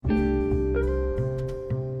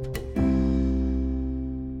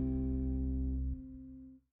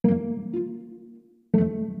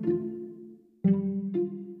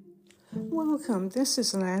welcome. This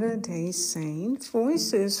is Latter-day Saint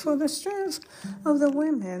Voices for the Strength of the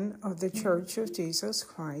Women of the Church of Jesus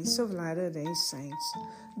Christ of Latter-day Saints.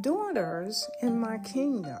 Daughters in My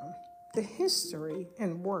Kingdom, the History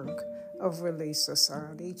and Work of Relief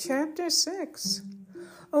Society. Chapter 6,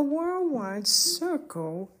 A Worldwide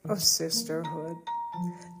Circle of Sisterhood.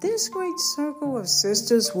 This great circle of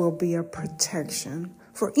sisters will be a protection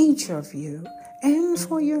for each of you and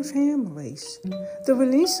for your families. The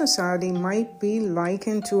Relief Society might be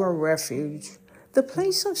likened to a refuge, the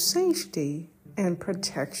place of safety and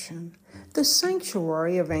protection, the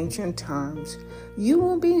sanctuary of ancient times. You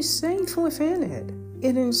will be safe within it.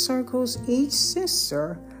 It encircles each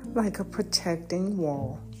sister like a protecting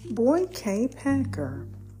wall. Boyd K. Packer.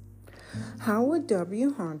 Howard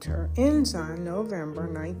W. Hunter, Ensign, November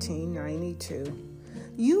 1992.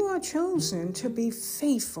 You are chosen to be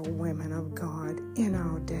faithful women of God in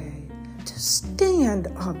our day, to stand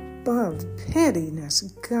above pettiness,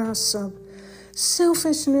 gossip,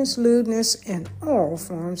 selfishness, lewdness, and all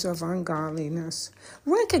forms of ungodliness.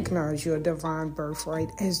 Recognize your divine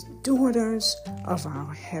birthright as daughters of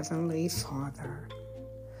our Heavenly Father.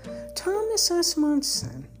 Thomas S.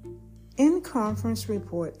 Munson, in Conference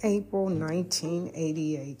Report, April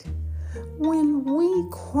 1988. When we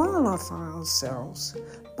qualify ourselves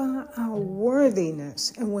by our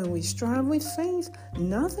worthiness and when we strive with faith,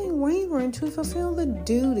 nothing wavering to fulfill the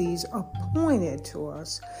duties appointed to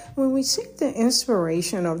us, when we seek the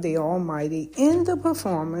inspiration of the Almighty in the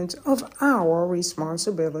performance of our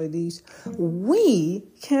responsibilities, we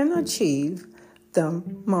can achieve the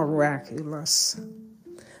miraculous.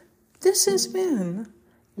 This has been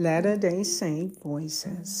Latter-day Saint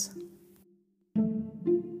Voices.